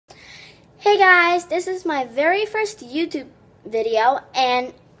Hey guys, this is my very first YouTube video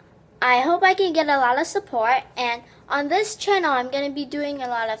and I hope I can get a lot of support. And on this channel I'm going to be doing a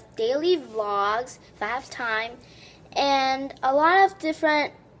lot of daily vlogs if I have time, and a lot of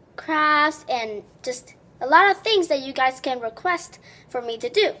different crafts and just a lot of things that you guys can request for me to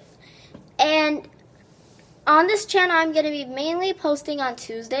do. And on this channel I'm going to be mainly posting on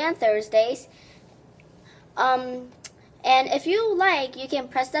Tuesday and Thursdays. And if you like, you can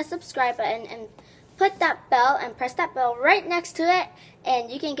press that subscribe button and put that bell and press that bell right next to it, and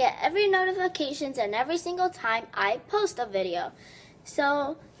you can get every notifications and every single time I post a video.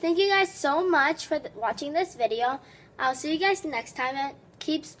 So thank you guys so much for watching this video. I'll see you guys next time, and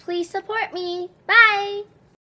please support me. Bye!